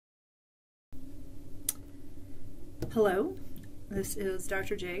Hello, this is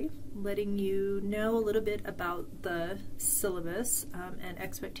Dr. J letting you know a little bit about the syllabus and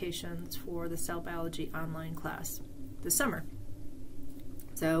expectations for the cell biology online class this summer.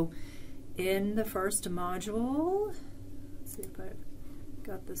 So in the first module, let's see if I've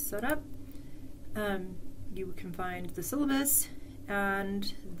got this set up, you can find the syllabus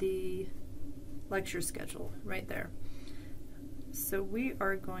and the lecture schedule right there. So we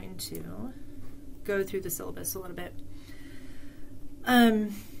are going to go through the syllabus a little bit.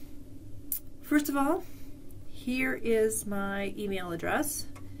 First of all, here is my email address.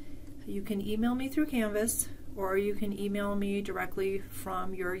 You can email me through Canvas, or you can email me directly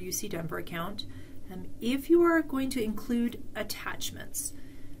from your UC Denver account. If you are going to include attachments,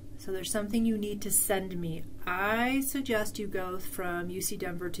 so there's something you need to send me, I suggest you go from UC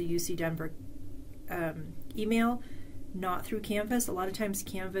Denver to UC Denver email, not through Canvas. A lot of times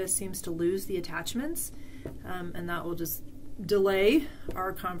Canvas seems to lose the attachments, and that will just delay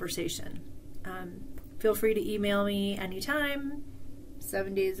our conversation. Feel free to email me anytime,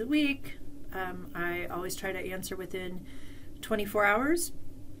 7 days a week. I always try to answer within 24 hours.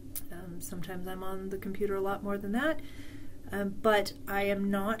 Sometimes I'm on the computer a lot more than that, but I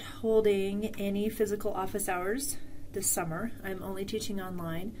am not holding any physical office hours this summer. I'm only teaching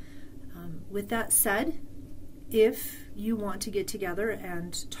online. With that said, if you want to get together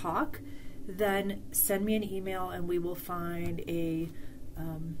and talk, then send me an email and we will find a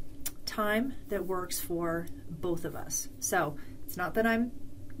time that works for both of us. So it's not that I'm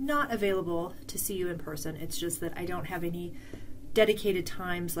not available to see you in person, it's just that I don't have any dedicated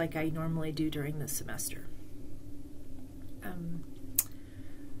times like I normally do during the semester.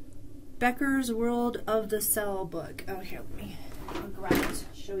 Becker's World of the Cell book. Oh, here, I'll grab it,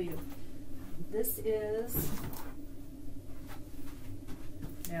 show you. This is,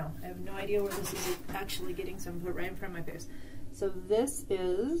 now I have no idea where this is actually getting, so I'm put right in front of my face. So this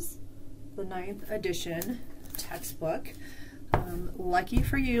is the 9th edition textbook. Lucky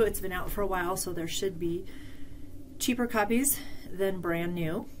for you, it's been out for a while, so there should be cheaper copies than brand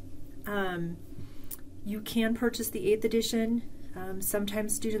new. You can purchase the 8th edition.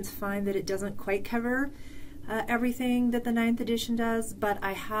 Sometimes students find that it doesn't quite cover everything that the 9th edition does, but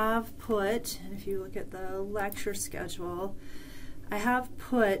I have put, and if you look at the lecture schedule, I have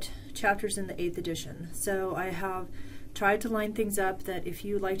put chapters in the 8th edition. So I have tried to line things up that if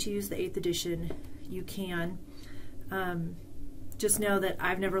you like to use the 8th edition, you can. Just know that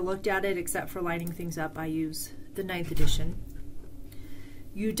I've never looked at it except for lining things up. I use the 9th edition.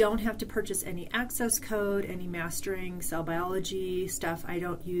 You don't have to purchase any access code, any mastering cell biology stuff. I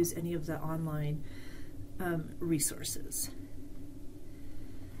don't use any of the online resources.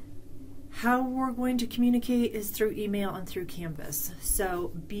 How we're going to communicate is through email and through Canvas.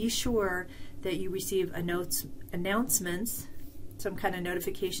 So be sure that you receive announcements, some kind of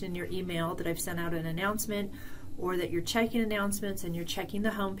notification in your email that I've sent out an announcement, or that you're checking announcements and you're checking the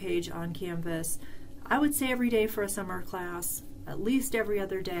homepage on Canvas. I would say every day for a summer class, at least every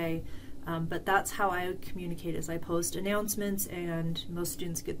other day, but that's how I communicate, is I post announcements and most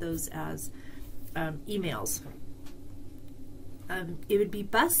students get those as emails. It would be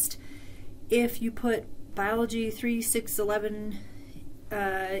best if you put Biology 3, 6, 11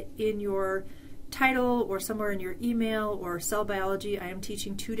 in your title or somewhere in your email, or cell biology. I am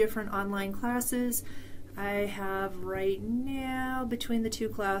teaching 2 different online classes. I have right now between the 2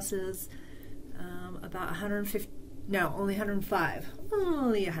 classes about 150, no, only 105,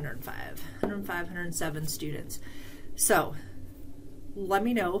 107 students. So let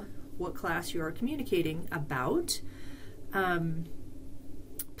me know what class you are communicating about.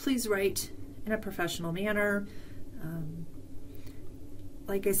 Please write in a professional manner.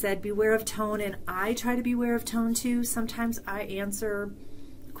 Like I said, beware of tone, and I try to beware of tone too. Sometimes I answer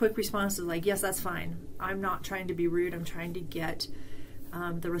quick responses like, yes, that's fine. I'm not trying to be rude. I'm trying to get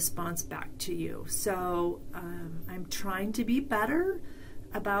the response back to you. So I'm trying to be better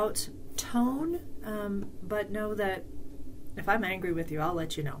about tone, but know that if I'm angry with you, I'll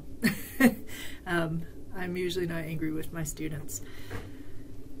let you know. I'm usually not angry with my students.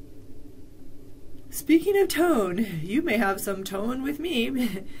 Speaking of tone, you may have some tone with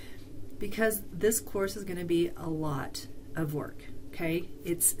me because this course is going to be a lot of work. Okay,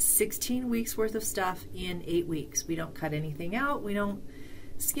 it's 16 weeks worth of stuff in 8 weeks. We don't cut anything out. We don't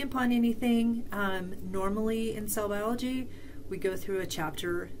skimp on anything. Normally in cell biology, we go through a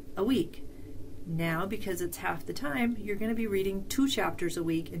chapter a week. Now, because it's half the time, you're going to be reading 2 chapters a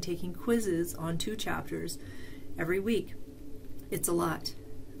week and taking quizzes on 2 chapters every week. It's a lot.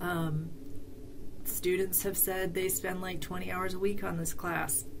 Students have said they spend like 20 hours a week on this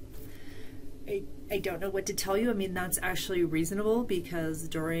class. I don't know what to tell you. I mean, that's actually reasonable because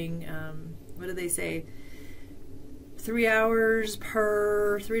during, what do they say, 3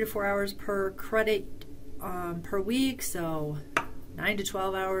 to 4 hours per credit per week, so 9 to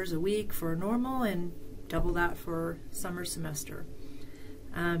 12 hours a week for normal and double that for summer semester.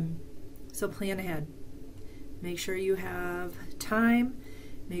 So plan ahead. Make sure you have time.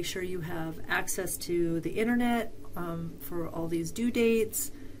 Make sure you have access to the internet for all these due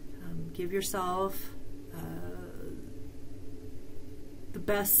dates. Give yourself the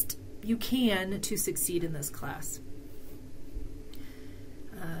best you can to succeed in this class.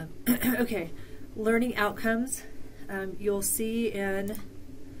 Okay, learning outcomes. You'll see in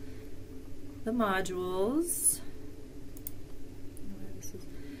the modules,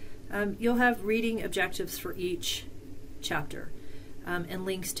 you'll have reading objectives for each chapter and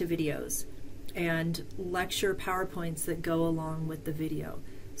links to videos and lecture PowerPoints that go along with the video.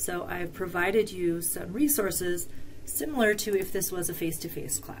 So I've provided you some resources similar to if this was a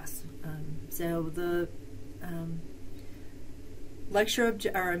face-to-face class. So the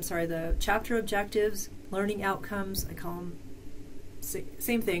the chapter objectives, learning outcomes, I call them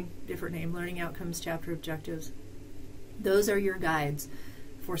same thing, different name, learning outcomes, chapter objectives. Those are your guides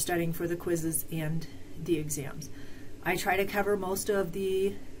for studying for the quizzes and the exams. I try to cover most of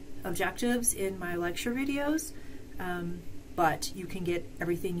the objectives in my lecture videos, but you can get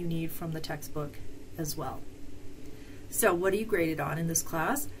everything you need from the textbook as well. So what are you graded on in this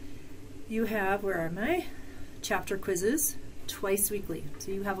class? You have, where are my chapter quizzes, twice weekly.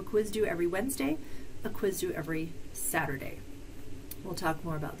 So you have a quiz due every Wednesday, a quiz due every Saturday. We'll talk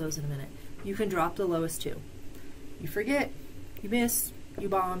more about those in a minute. You can drop the lowest two. You forget, you miss, you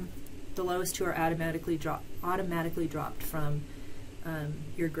bomb, the lowest two are automatically dropped from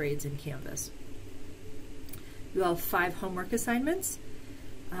your grades in Canvas. You have 5 homework assignments.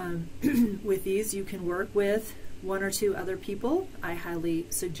 With these, you can work with 1 or 2 other people. I highly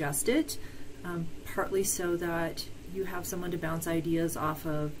suggest it, partly so that you have someone to bounce ideas off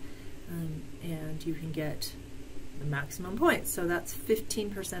of, and you can get the maximum points. So that's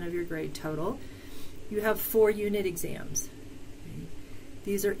 15% of your grade total. You have 4 unit exams.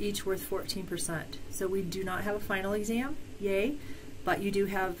 These are each worth 14%. So we do not have a final exam, yay, but you do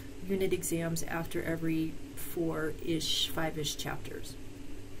have unit exams after every 4-ish, 5-ish chapters.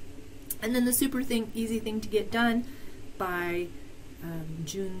 And then the super easy thing to get done by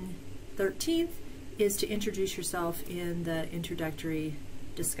June 13th is to introduce yourself in the introductory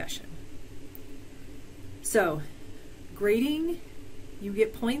discussion. So, grading, you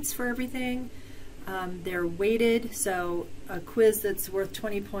get points for everything. They're weighted, so a quiz that's worth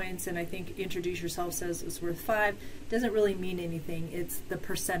 20 points and I think introduce yourself says it's worth 5 doesn't really mean anything. It's the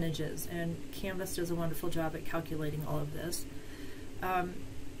percentages, and Canvas does a wonderful job at calculating all of this.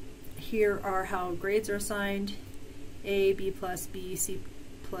 Here are how grades are assigned: A, B plus B, C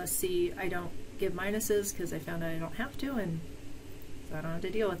plus C. I don't give minuses because I found out I don't have to, and so I don't have to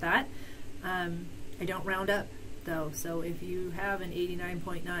deal with that. I don't round up though, so if you have an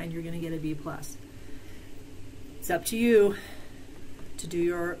 89.9, you're going to get a B plus. It's up to you to do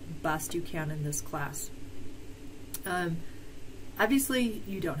your best you can in this class. Obviously,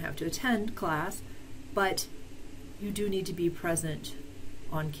 you don't have to attend class, but you do need to be present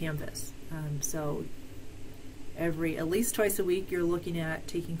on Canvas. So at least twice a week, you're looking at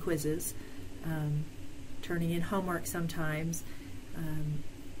taking quizzes, turning in homework sometimes,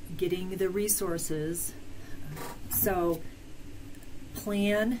 getting the resources. So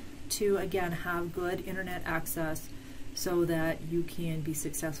plan to, again, have good internet access so that you can be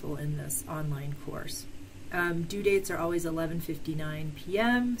successful in this online course. Due dates are always 11:59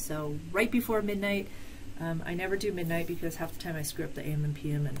 p.m., so right before midnight. I never do midnight because half the time I screw up the AM and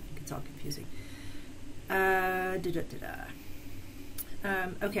PM and it gets all confusing.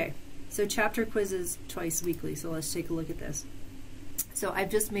 Okay, so chapter quizzes twice weekly, so let's take a look at this. So I've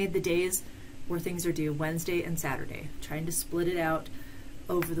just made the days where things are due, Wednesday and Saturday, trying to split it out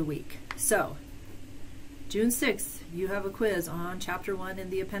over the week. So, June 6th, you have a quiz on Chapter 1 in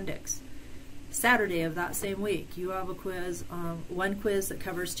the appendix. Saturday of that same week, you have a quiz, one quiz that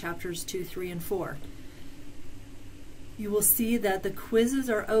covers Chapters 2, 3, and 4. You will see that the quizzes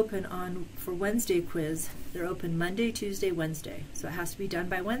are open for Wednesday quiz. They're open Monday, Tuesday, Wednesday. So it has to be done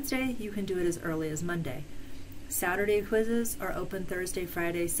by Wednesday. You can do it as early as Monday. Saturday quizzes are open Thursday,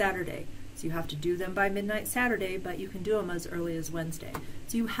 Friday, Saturday. So you have to do them by midnight Saturday, but you can do them as early as Wednesday.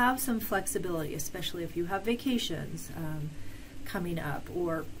 So you have some flexibility, especially if you have vacations coming up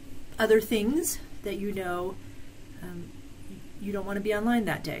or other things that you know you don't want to be online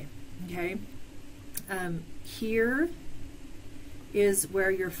that day. Okay. Here is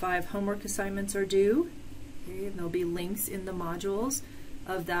where your 5 homework assignments are due. Okay, and there'll be links in the modules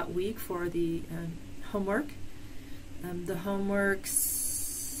of that week for the homework. The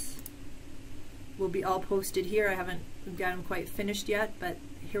homeworks will be all posted here. I haven't got them quite finished yet, but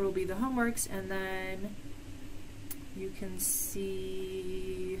here will be the homeworks, and then you can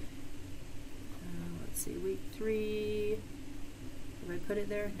see, let's see, week 3, have I put it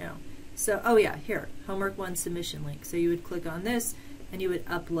there? No. So, oh yeah, here, homework 1 submission link. So you would click on this and you would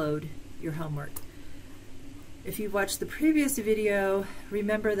upload your homework. If you've watched the previous video,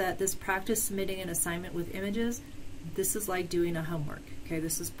 remember that this practice submitting an assignment with images, this is like doing a homework. Okay,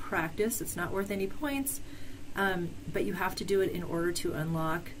 this is practice. It's not worth any points, but you have to do it in order to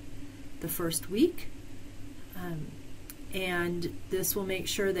unlock the first week. And this will make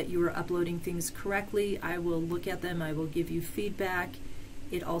sure that you are uploading things correctly. I will look at them. I will give you feedback.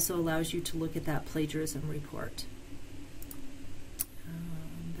 It also allows you to look at that plagiarism report.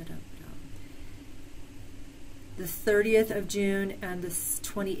 The 30th of June and the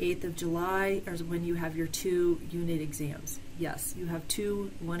 28th of July are when you have your 2 unit exams. Yes, you have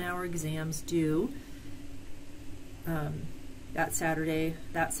 2 one-hour exams due that Saturday.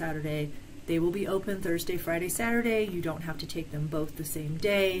 They will be open Thursday, Friday, Saturday. You don't have to take them both the same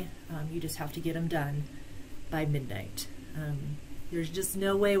day. You just have to get them done by midnight. There's just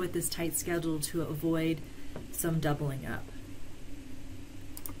no way with this tight schedule to avoid some doubling up.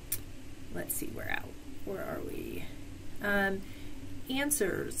 Let's see, where are we?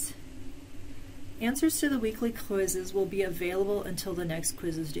 Answers. Answers to the weekly quizzes will be available until the next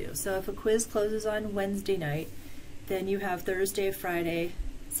quiz is due. So if a quiz closes on Wednesday night, then you have Thursday, Friday,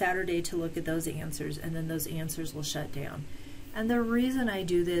 Saturday to look at those answers, and then those answers will shut down. And the reason I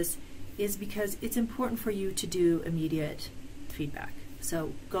do this is because it's important for you to do immediate feedback.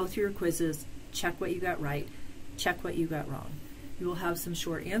 So go through your quizzes, check what you got right, check what you got wrong. We will have some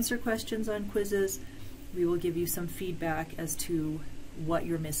short answer questions on quizzes. We will give you some feedback as to what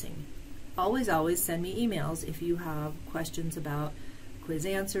you're missing. Always, always send me emails if you have questions about quiz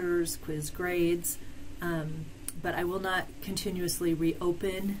answers, quiz grades, but I will not continuously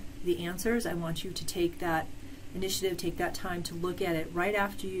reopen the answers. I want you to take that initiative, take that time to look at it right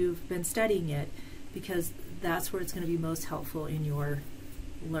after you've been studying it, because that's where it's going to be most helpful in your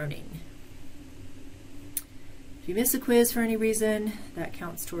learning. If you miss a quiz for any reason, that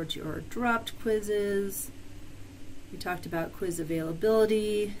counts towards your dropped quizzes. We talked about quiz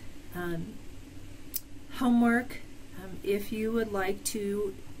availability. Homework. If you would like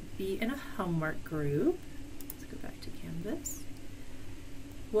to be in a homework group, let's go back to Canvas.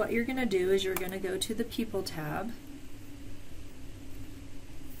 What you're going to do is you're going to go to the People tab.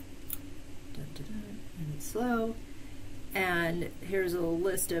 And it's slow. And here's a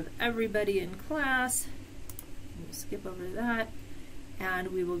list of everybody in class. We'll skip over that.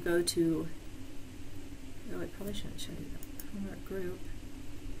 And we will go to, oh, I probably shouldn't show you the homework group.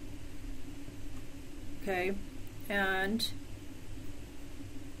 Okay, and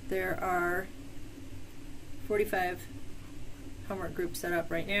there are 45 homework groups set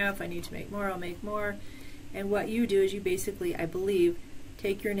up right now. If I need to make more, I'll make more. And what you do is you basically, I believe,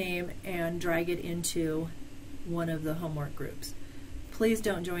 take your name and drag it into one of the homework groups. Please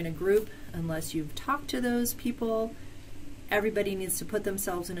don't join a group unless you've talked to those people. Everybody needs to put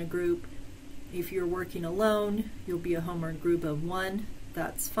themselves in a group. If you're working alone, you'll be a homework group of 1.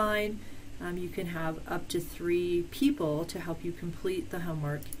 That's fine. You can have up to 3 people to help you complete the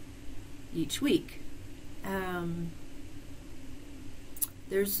homework each week.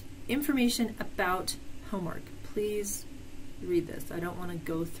 There's information about homework. Please read this. I don't want to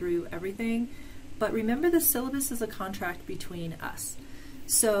go through everything, but remember the syllabus is a contract between us.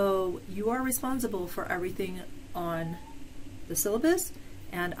 So you are responsible for everything on the syllabus,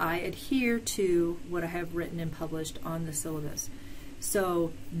 and I adhere to what I have written and published on the syllabus.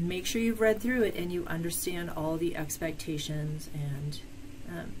 So make sure you've read through it and you understand all the expectations and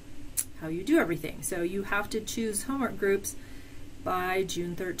how you do everything. So you have to choose homework groups by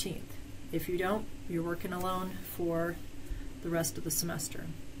June 13th. If you don't, you're working alone for the rest of the semester.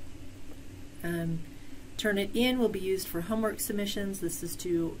 Turn It In will be used for homework submissions. This is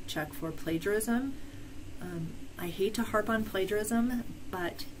to check for plagiarism. I hate to harp on plagiarism,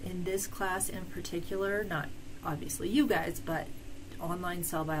 but in this class in particular, not obviously you guys, but online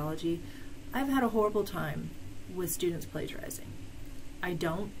cell biology, I've had a horrible time with students plagiarizing. I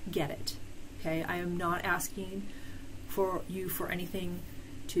don't get it. Okay, I am not asking for you for anything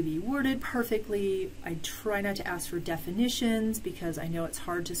to be worded perfectly. I try not to ask for definitions because I know it's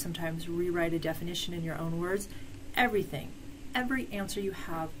hard to sometimes rewrite a definition in your own words. Everything, every answer you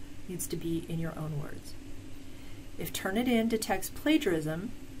have needs to be in your own words. If Turnitin detects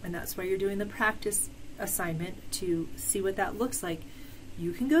plagiarism, and that's why you're doing the practice assignment to see what that looks like,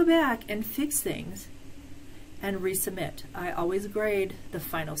 you can go back and fix things and resubmit. I always grade the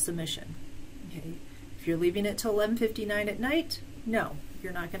final submission. Okay? If you're leaving it till 11:59 at night, no,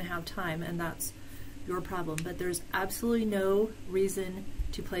 you're not going to have time, and that's your problem. But there's absolutely no reason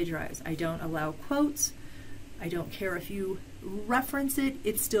to plagiarize. I don't allow quotes. I don't care if you reference it,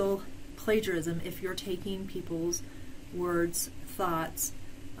 it's still plagiarism if you're taking people's words, thoughts,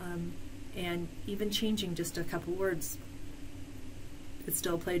 and even changing just a couple words. It's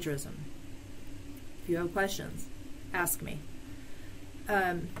still plagiarism. If you have questions, ask me.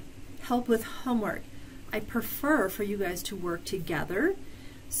 Help with homework. I prefer for you guys to work together,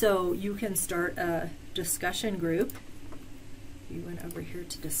 so you can start a discussion group. You went over here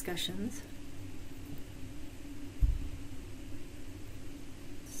to discussions.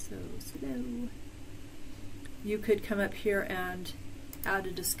 So slow. You could come up here and add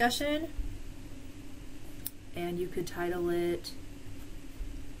a discussion, and you could title it,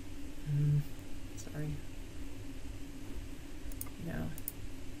 sorry, no.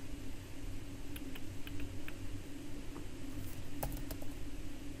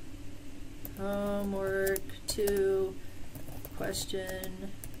 Homework 2,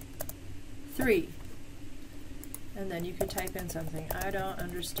 question 3. And then you could type in something. I don't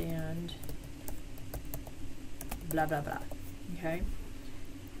understand, blah, blah, blah. Okay?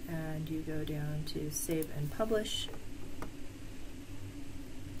 And you go down to save and publish.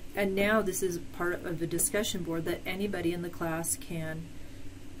 And now this is part of the discussion board that anybody in the class can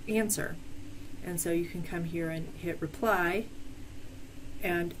answer. And so you can come here and hit reply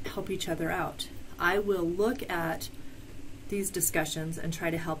and help each other out. I will look at these discussions and try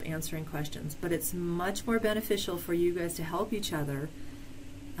to help answering questions, but it's much more beneficial for you guys to help each other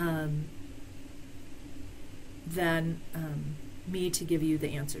than me to give you the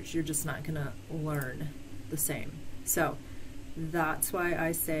answers. You're just not going to learn the same. So that's why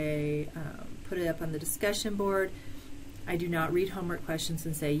I say put it up on the discussion board. I do not read homework questions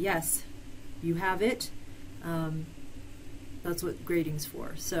and say, yes, you have it. That's what grading's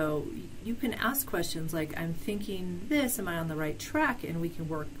for. So you can ask questions like, I'm thinking this, am I on the right track? And we can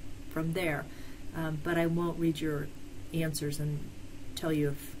work from there. But I won't read your answers and tell you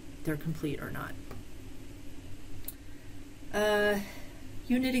if they're complete or not.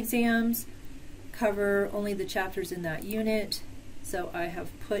 Unit exams cover only the chapters in that unit. So I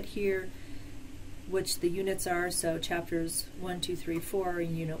have put here which the units are. So chapters 1, 2, 3, 4 are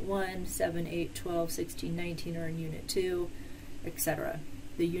in Unit 1, 7, 8, 12, 16, 19 are in Unit 2, etc.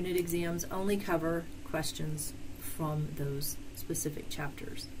 The unit exams only cover questions from those specific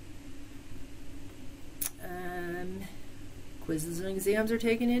chapters. Quizzes and exams are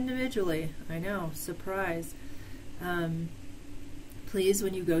taken individually. I know, surprise. Please,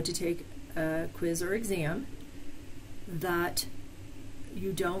 when you go to take a quiz or exam, that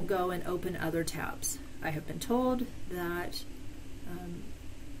you don't go and open other tabs. I have been told that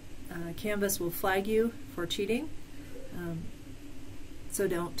Canvas will flag you for cheating. So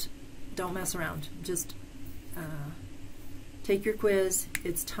don't mess around. Just take your quiz.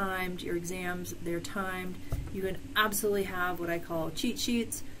 It's timed. Your exams, they're timed. You can absolutely have what I call cheat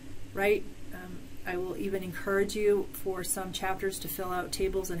sheets, right? I will even encourage you for some chapters to fill out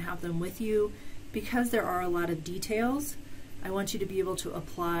tables and have them with you. Because there are a lot of details, I want you to be able to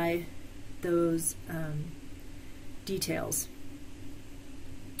apply those details.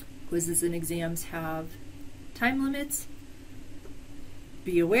 Quizzes and exams have time limits.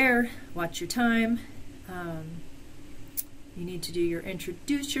 Be aware, watch your time. You need to do your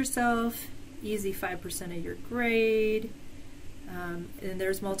introduce yourself, easy 5% of your grade. And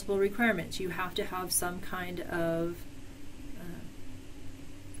there's multiple requirements. You have to have some kind of,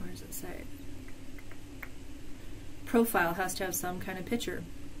 where does it say? Profile has to have some kind of picture.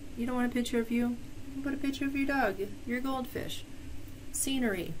 You don't want a picture of you? Put a picture of your dog, your goldfish,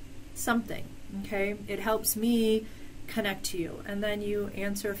 scenery, something, okay? It helps me connect to you. And then you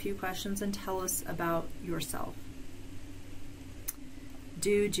answer a few questions and tell us about yourself.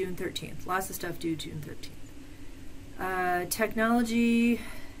 Due June 13th. Lots of stuff due June 13th. Technology,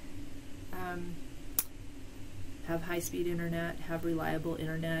 have high-speed internet, have reliable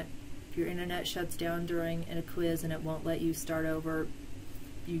internet. If your internet shuts down during a quiz and it won't let you start over,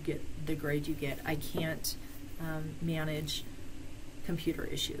 you get the grade you get. I can't manage computer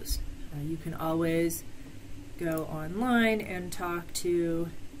issues. You can always go online and talk to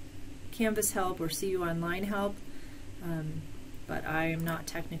Canvas help or CU Online help, but I am not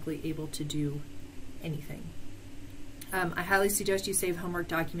technically able to do anything. I highly suggest you save homework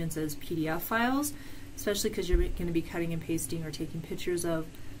documents as PDF files especially because you're going to be cutting and pasting or taking pictures of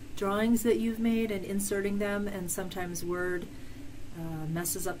drawings that you've made and inserting them, and sometimes Word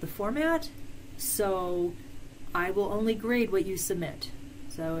messes up the format. So I will only grade what you submit.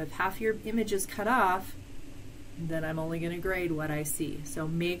 So if half your image is cut off, then I'm only going to grade what I see. So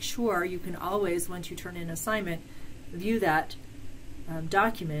make sure you can always, once you turn in an assignment, view that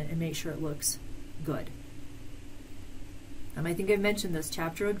document and make sure it looks good. I think I've mentioned this,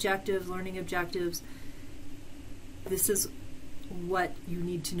 chapter objectives, learning objectives. This is what you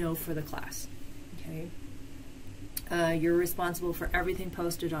need to know for the class. Okay. You're responsible for everything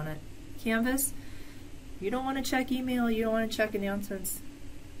posted on a Canvas. You don't want to check email, you don't want to check announcements,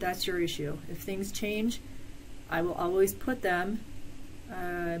 that's your issue. If things change, I will always put them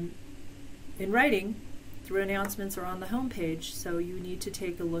in writing through announcements or on the home page, so you need to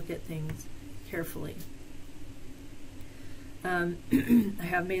take a look at things carefully. I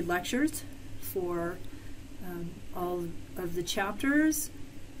have made lectures for all of the chapters,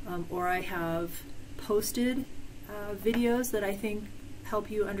 or I have posted videos that I think help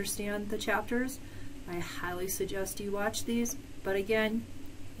you understand the chapters. I highly suggest you watch these, but again,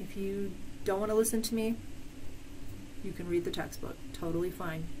 if you don't want to listen to me, you can read the textbook, totally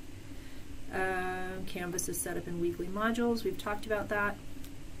fine. Canvas is set up in weekly modules, we've talked about that.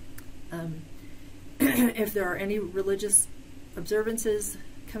 If there are any religious observances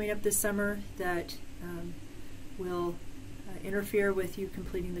coming up this summer that will interfere with you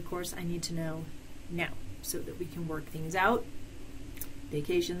completing the course, I need to know now so that we can work things out.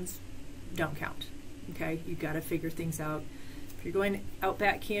 Vacations don't count. Okay, you've got to figure things out. If you're going out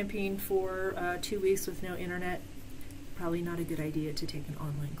back camping for 2 weeks with no internet, probably not a good idea to take an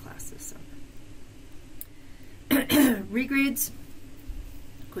online class this summer. Regrades,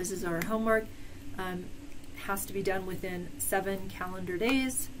 quizzes are homework, has to be done within 7 calendar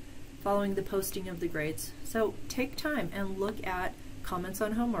days following the posting of the grades. So take time and look at comments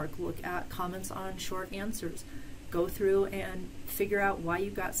on homework, look at comments on short answers, go through and figure out why you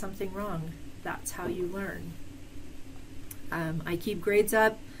got something wrong. That's how you learn. I keep grades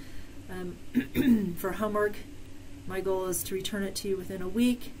up. For homework, my goal is to return it to you within a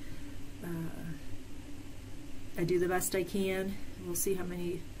week. I do the best I can. We'll see how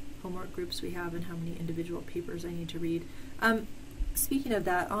many homework groups we have and how many individual papers I need to read. Speaking of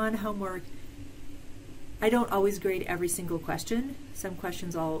that, on homework, I don't always grade every single question. Some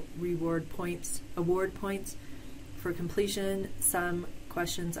questions I'll award points for completion. Some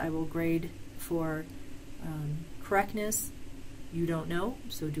questions I will grade for correctness. You don't know,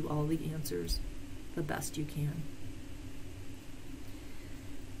 so do all the answers the best you can.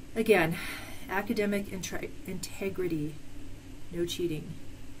 Again, academic integrity, no cheating,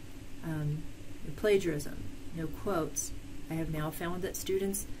 no plagiarism, no quotes. I have now found that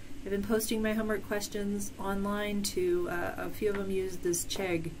students have been posting my homework questions online to, a few of them used this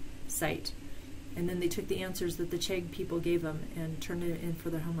Chegg site, and then they took the answers that the Chegg people gave them and turned it in for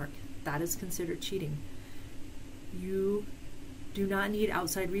their homework. That is considered cheating. You do not need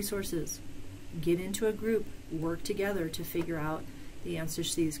outside resources. Get into a group, work together to figure out the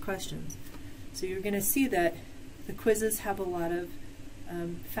answers to these questions. So you're going to see that the quizzes have a lot of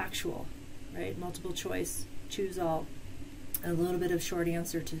factual, right? Multiple choice, choose all, a little bit of short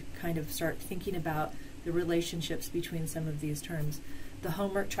answer to kind of start thinking about the relationships between some of these terms. The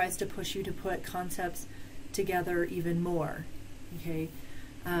homework tries to push you to put concepts together even more, okay?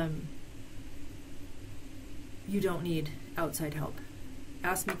 You don't need outside help.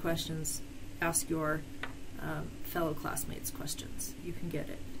 Ask me questions, ask your fellow classmates questions. You can get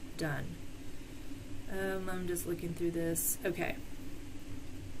it done. I'm just looking through this. Okay,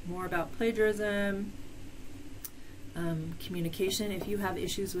 more about plagiarism. Communication. If you have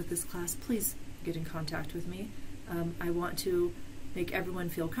issues with this class, please get in contact with me. I want to make everyone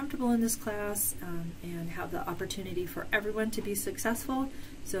feel comfortable in this class and have the opportunity for everyone to be successful.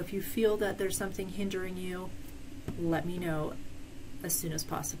 So if you feel that there's something hindering you, let me know as soon as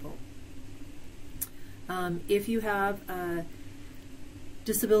possible. If you have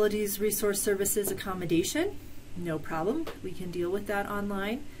disabilities resource services accommodation, no problem. We can deal with that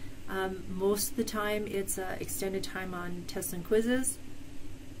online. Most of the time it's extended time on tests and quizzes.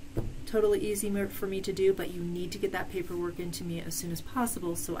 Totally easy for me to do, but you need to get that paperwork into me as soon as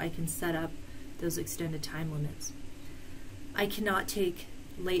possible so I can set up those extended time limits. I cannot take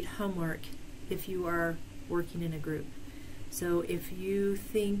late homework if you are working in a group. So if you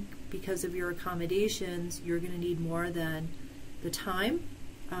think because of your accommodations you're going to need more than the time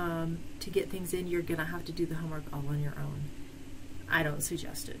to get things in, you're going to have to do the homework all on your own. I don't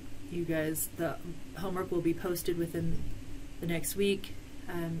suggest it. You guys, the homework will be posted within the next week.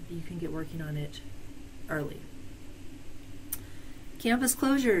 You can get working on it early. Campus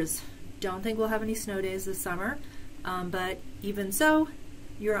closures. Don't think we'll have any snow days this summer, but even so,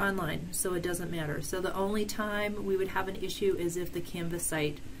 you're online, so it doesn't matter. So the only time we would have an issue is if the Canvas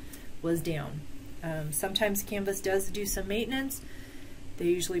site was down. Sometimes Canvas does do some maintenance. They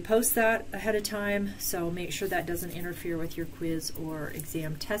usually post that ahead of time, so make sure that doesn't interfere with your quiz or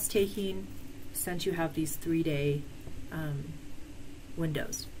exam test taking, since you have these 3-day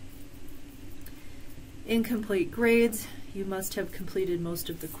windows. Incomplete grades. You must have completed most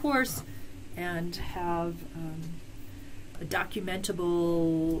of the course and have a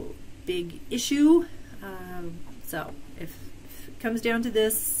documentable big issue. So if it comes down to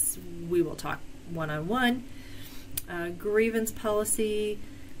this, we will talk one-on-one. Grievance policy,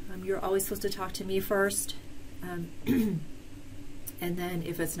 you're always supposed to talk to me first. And then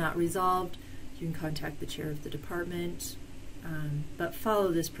if it's not resolved, you can contact the chair of the department. But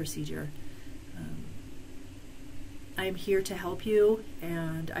follow this procedure. I'm here to help you,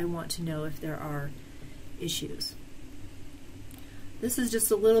 and I want to know if there are issues. This is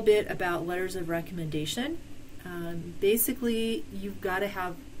just a little bit about letters of recommendation. Basically, you've got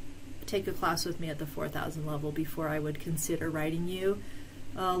to take a class with me at the 4000 level before I would consider writing you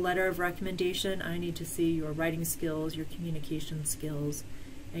a letter of recommendation. I need to see your writing skills, your communication skills,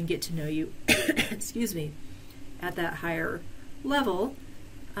 and get to know you excuse me, at that higher level.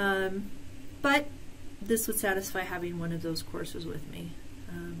 But this would satisfy having one of those courses with me.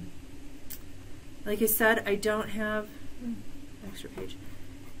 Like I said, I don't have extra page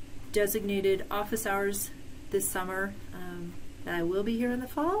designated office hours this summer. That I will be here in the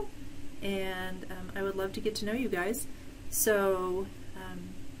fall, and I would love to get to know you guys. So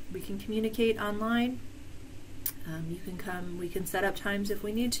we can communicate online. You can come, we can set up times if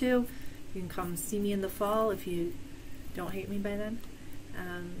we need to. You can come see me in the fall if you don't hate me by then.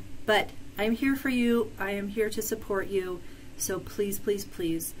 But I'm here for you. I am here to support you. So please, please,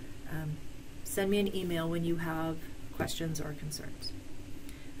 please send me an email when you have questions or concerns.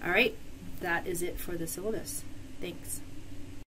 All right, that is it for the syllabus. Thanks.